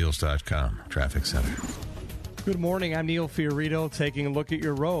ChicagoRadioDeals.com Traffic Center. Good morning. I'm Neil Fiorito taking a look at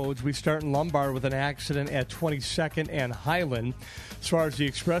your roads. We start in Lombard with an accident at 22nd and Highland. As far as the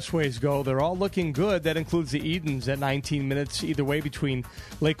expressways go, they're all looking good. That includes the Edens at 19 minutes either way between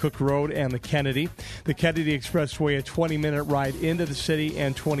Lake Cook Road and the Kennedy. The Kennedy Expressway a 20-minute ride into the city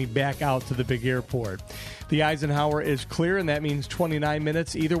and 20 back out to the big airport. The Eisenhower is clear, and that means 29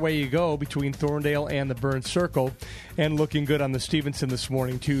 minutes either way you go between Thorndale and the Burns Circle. And looking good on the Stevenson this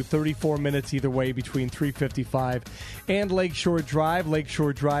morning, too. 34 minutes either way between 355 and Lakeshore Drive.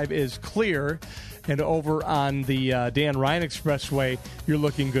 Lakeshore Drive is clear. And over on the Dan Ryan Expressway, you're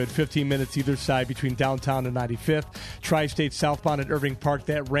looking good. 15 minutes either side between downtown and 95th. Tri-State southbound at Irving Park,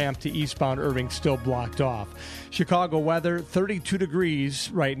 that ramp to eastbound Irving still blocked off. Chicago weather, 32 degrees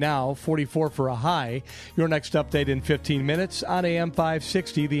right now, 44 for a high. Your next update in 15 minutes on AM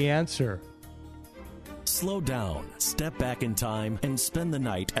 560, The Answer. Slow down, step back in time, and spend the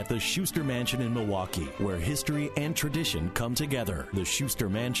night at the Schuster Mansion in Milwaukee, where history and tradition come together. The Schuster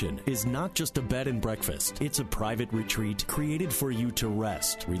Mansion is not just a bed and breakfast. It's a private retreat created for you to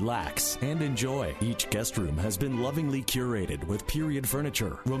rest, relax, and enjoy. Each guest room has been lovingly curated with period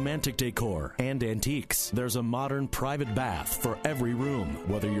furniture, romantic decor, and antiques. There's a modern private bath for every room.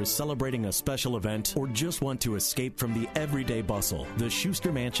 Whether you're celebrating a special event or just want to escape from the everyday bustle, the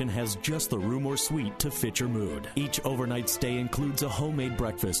Schuster Mansion has just the room or suite to fit your mood. Each overnight stay includes a homemade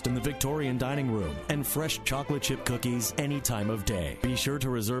breakfast in the Victorian dining room and fresh chocolate chip cookies any time of day. Be sure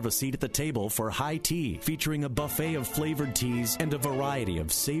to reserve a seat at the table for high tea, featuring a buffet of flavored teas and a variety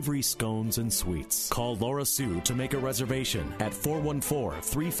of savory scones and sweets. Call Laura Sue to make a reservation at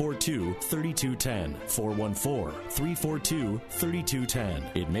 414-342-3210.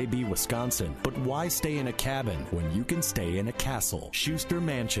 414-342-3210. It may be Wisconsin, but why stay in a cabin when you can stay in a castle?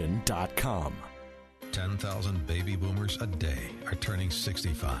 SchusterMansion.com. 10,000 baby boomers a day are turning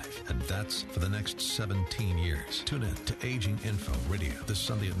 65, and that's for the next 17 years. Tune in to Aging Info Radio this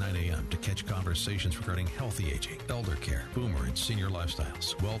Sunday at 9 a.m. to catch conversations regarding healthy aging, elder care, boomer and senior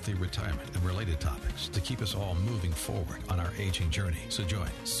lifestyles, wealthy retirement, and related topics to keep us all moving forward on our aging journey. So join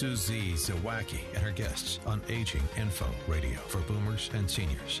Susie Zawacki and her guests on Aging Info Radio for boomers and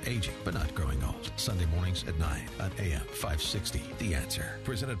seniors, aging but not growing old. Sunday mornings at 9 on AM 560. The Answer.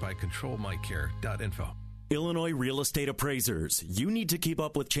 Presented by ControlMyCare.info. Illinois real estate appraisers, you need to keep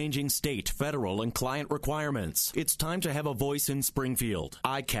up with changing state, federal, and client requirements. It's time to have a voice in Springfield.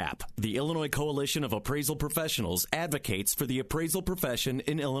 ICAP, the Illinois Coalition of Appraisal Professionals, advocates for the appraisal profession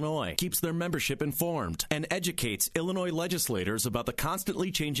in Illinois, keeps their membership informed, and educates Illinois legislators about the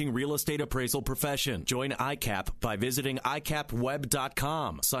constantly changing real estate appraisal profession. Join ICAP by visiting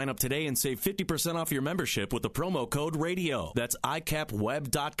icapweb.com. Sign up today and save 50% off your membership with the promo code RADIO. That's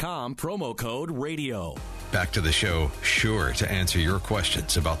icapweb.com, promo code RADIO. Back to the show, sure to answer your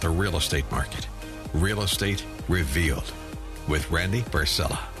questions about the real estate market. Real Estate Revealed with Randy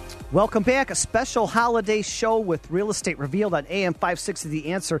Barcella. Welcome back. A special holiday show with Real Estate Revealed on AM 560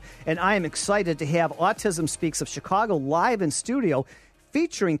 The Answer. And I am excited to have Autism Speaks of Chicago live in studio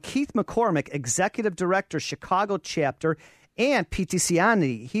featuring Keith McCormick, Executive Director, Chicago Chapter, and Pete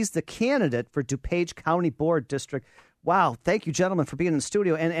DeCiani. He's the candidate for DuPage County Board District. Wow. Thank you, gentlemen, for being in the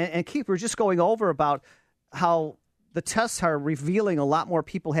studio. And Keith, we're just going over about how the tests are revealing a lot more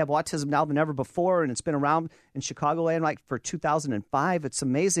people have autism now than ever before, and it's been around in Chicagoland like for 2005. It's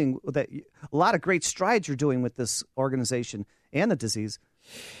amazing that a lot of great strides you're doing with this organization and the disease.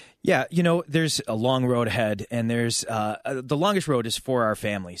 Yeah, there's a long road ahead, and there's the longest road is for our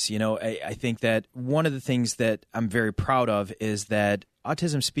families. I think that one of the things that I'm very proud of is that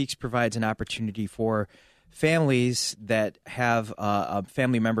Autism Speaks provides an opportunity for families that have a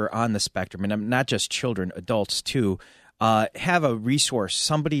family member on the spectrum, and not just children, adults too, have a resource,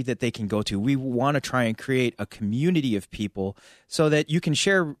 somebody that they can go to. We want to try and create a community of people so that you can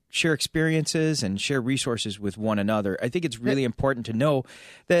share experiences and share resources with one another. I think it's really important to know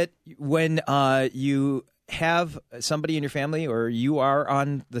that when you have somebody in your family or you are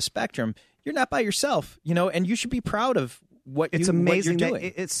on the spectrum, you're not by yourself, and you should be proud of it's amazing.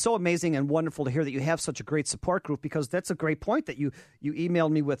 It's so amazing and wonderful to hear that you have such a great support group, because that's a great point that you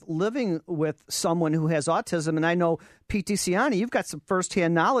emailed me with, living with someone who has autism. And I know, Pete DeCiani, you've got some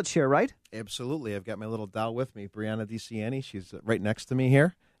firsthand knowledge here, right? Absolutely. I've got my little doll with me, Brianna DeCiani. She's right next to me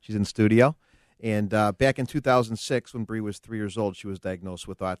here. She's in studio. And back in 2006, when Bree was 3 years old, she was diagnosed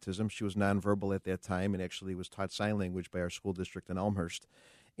with autism. She was nonverbal at that time and actually was taught sign language by our school district in Elmhurst.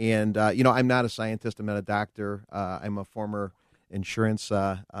 And, I'm not a scientist. I'm not a doctor. I'm a former insurance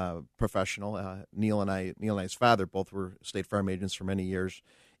professional. Neil and I's father both were State Farm agents for many years.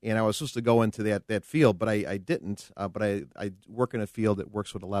 And I was supposed to go into that field, but I didn't. But I work in a field that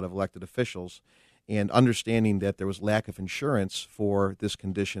works with a lot of elected officials. And understanding that there was lack of insurance for this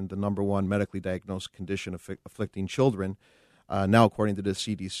condition, the number one medically diagnosed condition afflicting children, now, according to the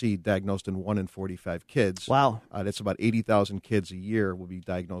CDC, diagnosed in 1 in 45 kids. Wow. That's about 80,000 kids a year will be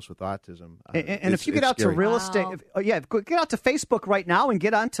diagnosed with autism. And if you get out to real estate, get out to Facebook right now and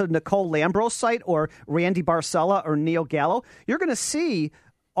get onto Nicole Lambro's site or Randy Barcella or Neil Gallo. You're going to see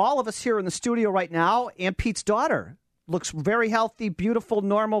all of us here in the studio right now, and Pete's daughter. Looks very healthy, beautiful,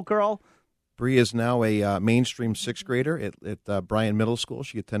 normal girl. Bree is now a mainstream sixth grader at Bryan Middle School.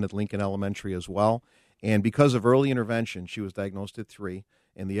 She attended Lincoln Elementary as well. And because of early intervention, she was diagnosed at 3,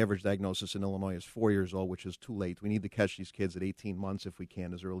 and the average diagnosis in Illinois is 4 years old, which is too late. We need to catch these kids at 18 months if we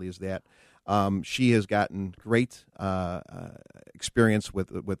can, as early as that. She has gotten great experience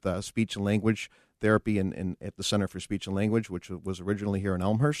with speech and language therapy at the Center for Speech and Language, which was originally here in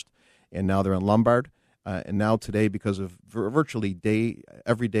Elmhurst, and now they're in Lombard. And now today, because of virtually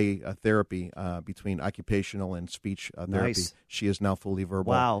everyday therapy between occupational and speech therapy, nice. She is now fully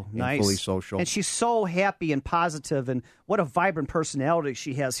verbal. Wow, and nice. fully social. And she's so happy and positive, and what a vibrant personality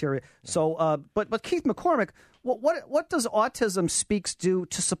she has here. Yeah. So, but Keith McCormick, what does Autism Speaks do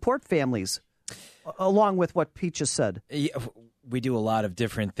to support families, along with what Pete just said? Yeah. We do a lot of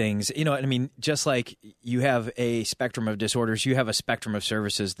different things. Just like you have a spectrum of disorders, you have a spectrum of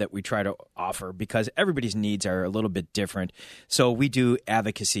services that we try to offer because everybody's needs are a little bit different. So we do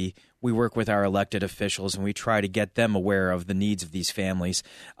advocacy. We work with our elected officials, and we try to get them aware of the needs of these families.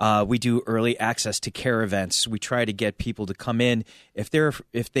 We do early access to care events. We try to get people to come in. If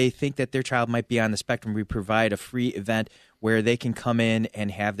they think that their child might be on the spectrum, we provide a free event where they can come in and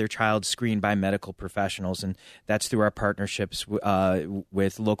have their child screened by medical professionals, and that's through our partnerships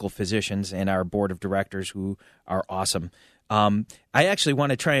with local physicians and our board of directors, who are awesome. I actually want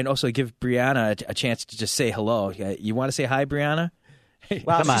to try and also give Brianna a chance to just say hello. You want to say hi, Brianna?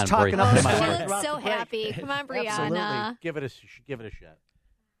 Wow, Come she's on, talking Bri. up. Come on. She looks so happy. Come on, Brianna. Absolutely. Give it a shot.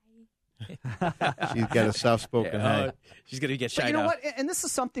 She's got a soft-spoken hi. She's going to get But shy you know now. what? And this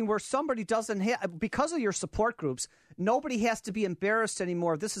is something where somebody doesn't have, because of your support groups, nobody has to be embarrassed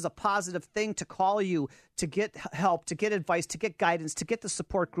anymore. This is a positive thing to call you to get help, to get advice, to get guidance, to get the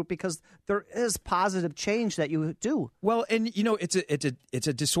support group, because there is positive change that you do. Well, and you know, it's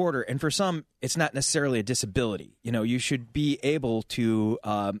a disorder, and for some, it's not necessarily a disability. You know, you should be able to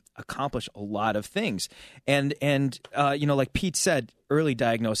accomplish a lot of things, and you know, like Pete said, early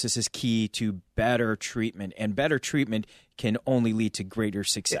diagnosis is key to better treatment, and better treatment can only lead to greater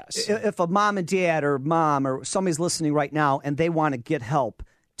success. If a mom and dad or mom or somebody's listening right now and they want to get help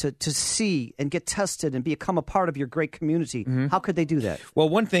to see and get tested and become a part of your great community, how could they do that? Well,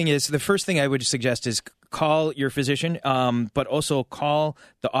 one thing is, the first thing I would suggest is call your physician, but also call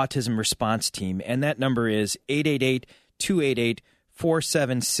the Autism Response Team, and that number is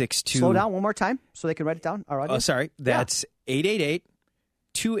 888-288-4762. Slow down one more time so they can write it down. All right. Oh, sorry. That's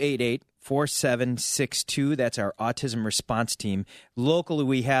 888-288-4762. That's our Autism Response Team. Locally,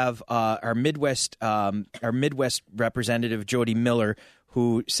 we have our Midwest representative, Jody Miller,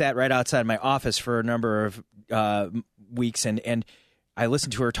 who sat right outside my office for a number of weeks, and I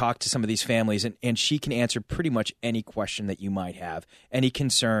listened to her talk to some of these families, and she can answer pretty much any question that you might have, any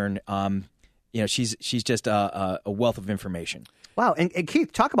concern. You know, she's just a wealth of information. Wow. And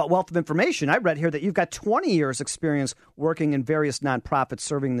Keith, talk about wealth of information. I read here that you've got 20 years experience working in various nonprofits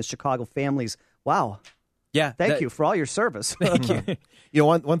serving the Chicago families. Wow. Yeah. Thank you for all your service. Thank you. You know,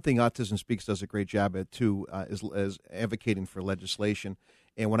 one thing Autism Speaks does a great job at, too, is advocating for legislation.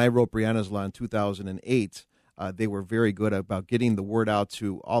 And when I wrote Brianna's Law in 2008, they were very good about getting the word out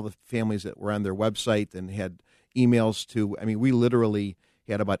to all the families that were on their website and had emails to, I mean, we literally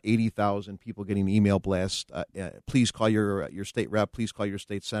had about 80,000 people getting email blasts. Please call your state rep. Please call your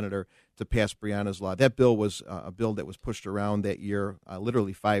state senator to pass Brianna's Law. That bill was a bill that was pushed around that year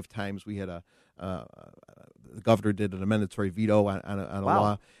literally 5 times. We had the governor did an amendatory veto on a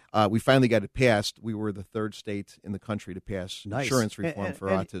law. We finally got it passed. We were the 3rd state in the country to pass insurance reform for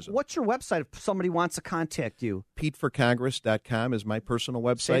autism. What's your website if somebody wants to contact you? PeteForCongress.com is my personal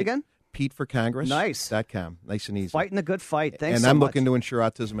website. Say it again? PeteForCongress.com. Nice and easy. Fighting the good fight. Thanks and so I'm much. looking to insure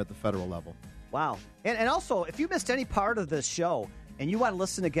autism at the federal level. Wow. And also, if you missed any part of this show and you want to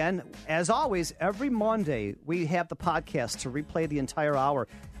listen again, as always, every Monday we have the podcast to replay the entire hour.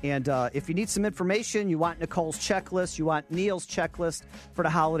 And if you need some information, you want Nicole's checklist, you want Neil's checklist for the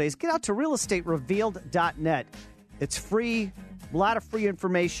holidays, get out to realestaterevealed.net. It's free, a lot of free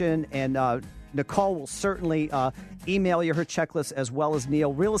information, and Nicole will certainly email you her checklist as well as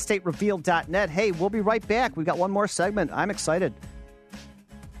Neil. realestaterevealed.net. Hey, we'll be right back. We've got one more segment. I'm excited.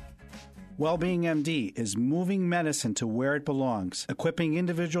 Wellbeing MD is moving medicine to where it belongs, equipping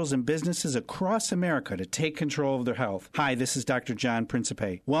individuals and businesses across America to take control of their health. Hi, this is Dr. John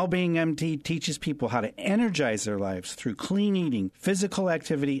Principe. Wellbeing MD teaches people how to energize their lives through clean eating, physical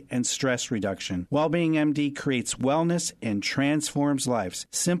activity, and stress reduction. Wellbeing MD creates wellness and transforms lives.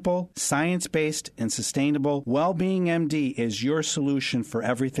 Simple, science-based, and sustainable. Wellbeing MD is your solution for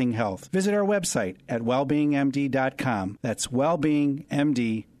everything health. Visit our website at wellbeingmd.com. That's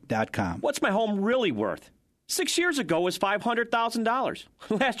wellbeingmd.com. What's my home really worth? 6 years ago it was $500,000.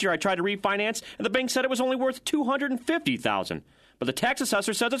 Last year I tried to refinance, and the bank said it was only worth $250,000. But the tax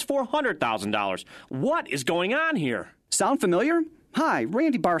assessor says it's $400,000. What is going on here? Sound familiar? Hi,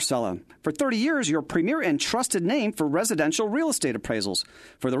 Randy Barcella. For 30 years, your premier and trusted name for residential real estate appraisals.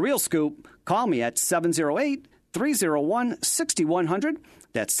 For the real scoop, call me at 708-301-6100.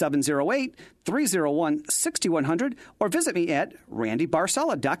 That's 708-301-6100, or visit me at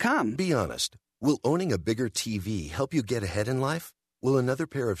randybarcella.com. Be honest. Will owning a bigger TV help you get ahead in life? Will another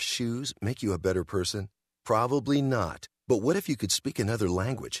pair of shoes make you a better person? Probably not. But what if you could speak another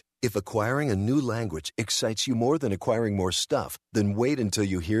language? If acquiring a new language excites you more than acquiring more stuff, then wait until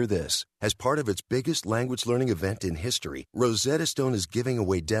you hear this. As part of its biggest language learning event in history, Rosetta Stone is giving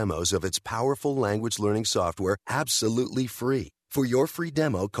away demos of its powerful language learning software absolutely free. For your free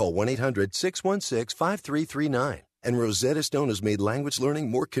demo, call 1-800-616-5339. And Rosetta Stone has made language learning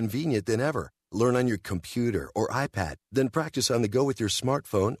more convenient than ever. Learn on your computer or iPad, then practice on the go with your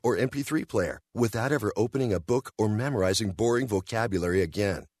smartphone or MP3 player without ever opening a book or memorizing boring vocabulary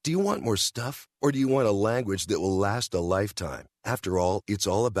again. Do you want more stuff, or do you want a language that will last a lifetime? After all, it's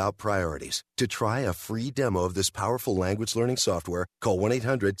all about priorities. To try a free demo of this powerful language learning software, call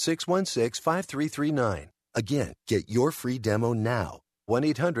 1-800-616-5339. Again, get your free demo now.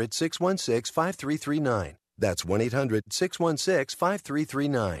 1-800-616-5339. That's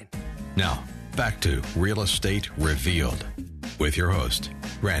 1-800-616-5339. Now, back to Real Estate Revealed with your host,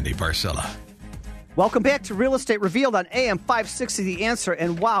 Randy Barcella. Welcome back to Real Estate Revealed on AM 560 The Answer.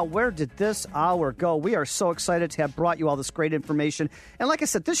 And wow, where did this hour go? We are so excited to have brought you all this great information. And like I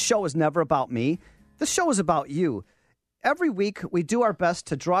said, this show is never about me. This show is about you. Every week, we do our best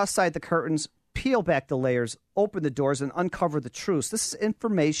to draw aside the curtains, peel back the layers, open the doors, and uncover the truths. This is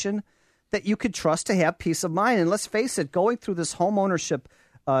information that you could trust to have peace of mind. And let's face it, going through this home ownership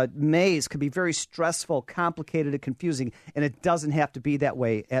maze can be very stressful, complicated, and confusing. And it doesn't have to be that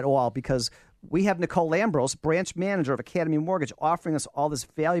way at all, because we have Nicole Lambros, branch manager of Academy Mortgage, offering us all this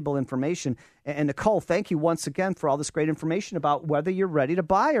valuable information. And Nicole, thank you once again for all this great information about whether you're ready to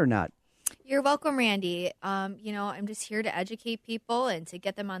buy or not. You're welcome, Randy. I'm just here to educate people and to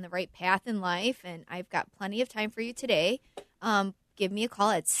get them on the right path in life. And I've got plenty of time for you today. Give me a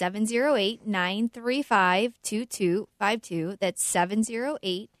call at 708-935-2252. That's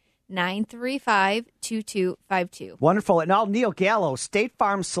 708-935-2252. Wonderful. And now Neil Gallo, State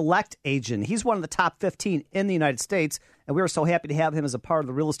Farm Select agent. He's one of the top 15 in the United States, and we are so happy to have him as a part of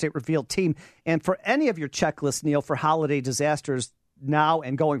the Real Estate Revealed team. And for any of your checklists, Neil, for holiday disasters now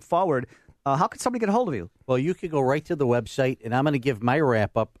and going forward, how can somebody get a hold of you? Well, you could go right to the website, and I'm going to give my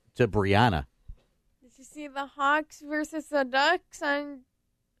wrap-up to Brianna. Did you see the Hawks versus the Ducks on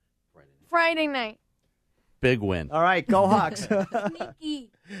Friday night? Big win. All right, go Hawks.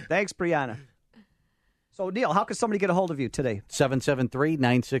 Sneaky. Thanks, Brianna. So, Neil, how can somebody get a hold of you today?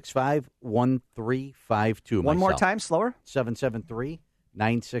 773-965-1352. One more time, slower.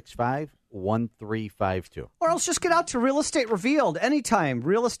 773-965-1352. Or else just get out to Real Estate Revealed anytime.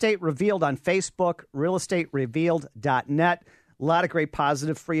 Real Estate Revealed on Facebook, realestaterevealed.net. A lot of great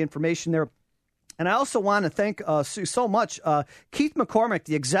positive free information there. And I also want to thank Sue so much. Keith McCormick,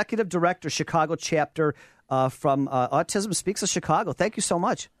 the Executive Director, Chicago Chapter from Autism Speaks of Chicago. Thank you so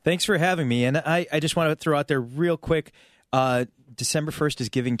much. Thanks for having me. And I just want to throw out there real quick, December 1st is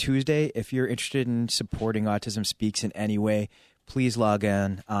Giving Tuesday. If you're interested in supporting Autism Speaks in any way, please log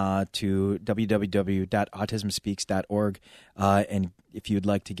in to www.autismspeaks.org. And if you'd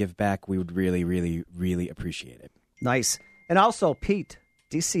like to give back, we would really, really, really appreciate it. Nice. And also, Pete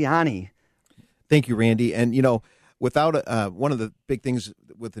DeCiani. Thank you, Randy. And, without one of the big things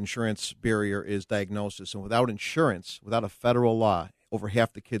with insurance barrier is diagnosis. And without insurance, without a federal law, over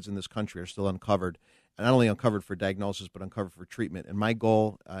half the kids in this country are still uncovered. And not only uncovered for diagnosis, but uncovered for treatment. And my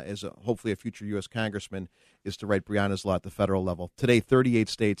goal as hopefully a future U.S. congressman is to write Brianna's Law at the federal level. Today, 38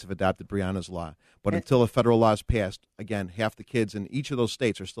 states have adopted Brianna's Law. But until a federal law is passed, again, half the kids in each of those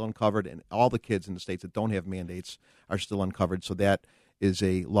states are still uncovered, and all the kids in the states that don't have mandates are still uncovered. So that is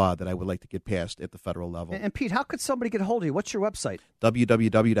a law that I would like to get passed at the federal level. And Pete, how could somebody get a hold of you? What's your website?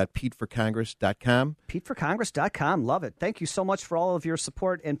 www.peteforcongress.com. peteforcongress.com. Love it. Thank you so much for all of your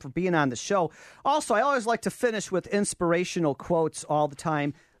support and for being on the show. Also, I always like to finish with inspirational quotes all the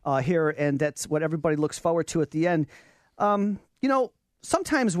time here, and that's what everybody looks forward to at the end.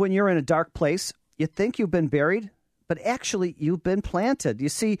 Sometimes when you're in a dark place, you think you've been buried, but actually you've been planted. You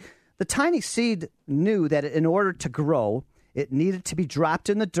see, the tiny seed knew that in order to grow, it needed to be dropped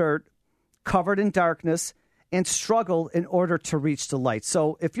in the dirt, covered in darkness, and struggle in order to reach the light.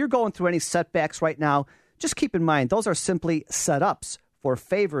 So if you're going through any setbacks right now, just keep in mind, those are simply setups for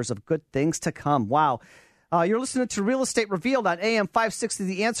favors of good things to come. Wow. You're listening to Real Estate Revealed on AM 560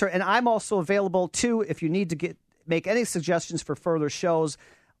 The Answer, and I'm also available, too, if you need to make any suggestions for further shows,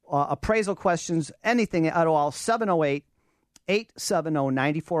 appraisal questions, anything at all,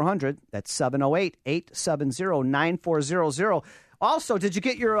 708-870-9400. That's 708-870-9400. Also, did you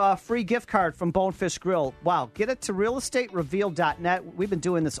get your free gift card from Bonefish Grill? Wow, get it to realestaterevealed.net. We've been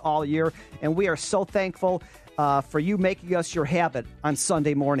doing this all year, and we are so thankful for you making us your habit on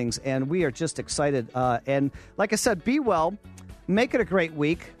Sunday mornings, and we are just excited. And like I said, be well. Make it a great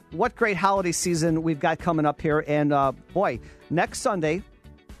week. What great holiday season we've got coming up here. And, next Sunday,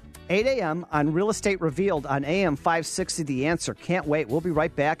 8 a.m. on Real Estate Revealed on AM 560 The Answer. Can't wait. We'll be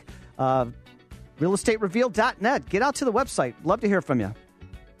right back. realestaterevealed.net. Get out to the website. Love to hear from you.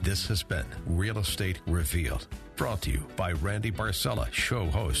 This has been Real Estate Revealed, brought to you by Randy Barcella, show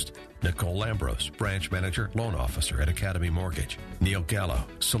host, Nicole Lambros, branch manager, loan officer at Academy Mortgage, Neil Gallo,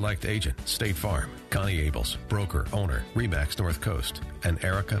 select agent, State Farm, Connie Ables, broker, owner, RE/MAX North Coast, and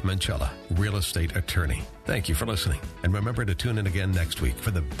Erica Manchella, real estate attorney. Thank you for listening, and remember to tune in again next week for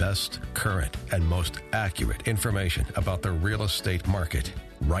the best, current, and most accurate information about the real estate market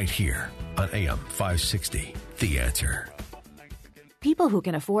right here on AM 560, The Answer. People who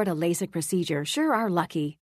can afford a LASIK procedure sure are lucky.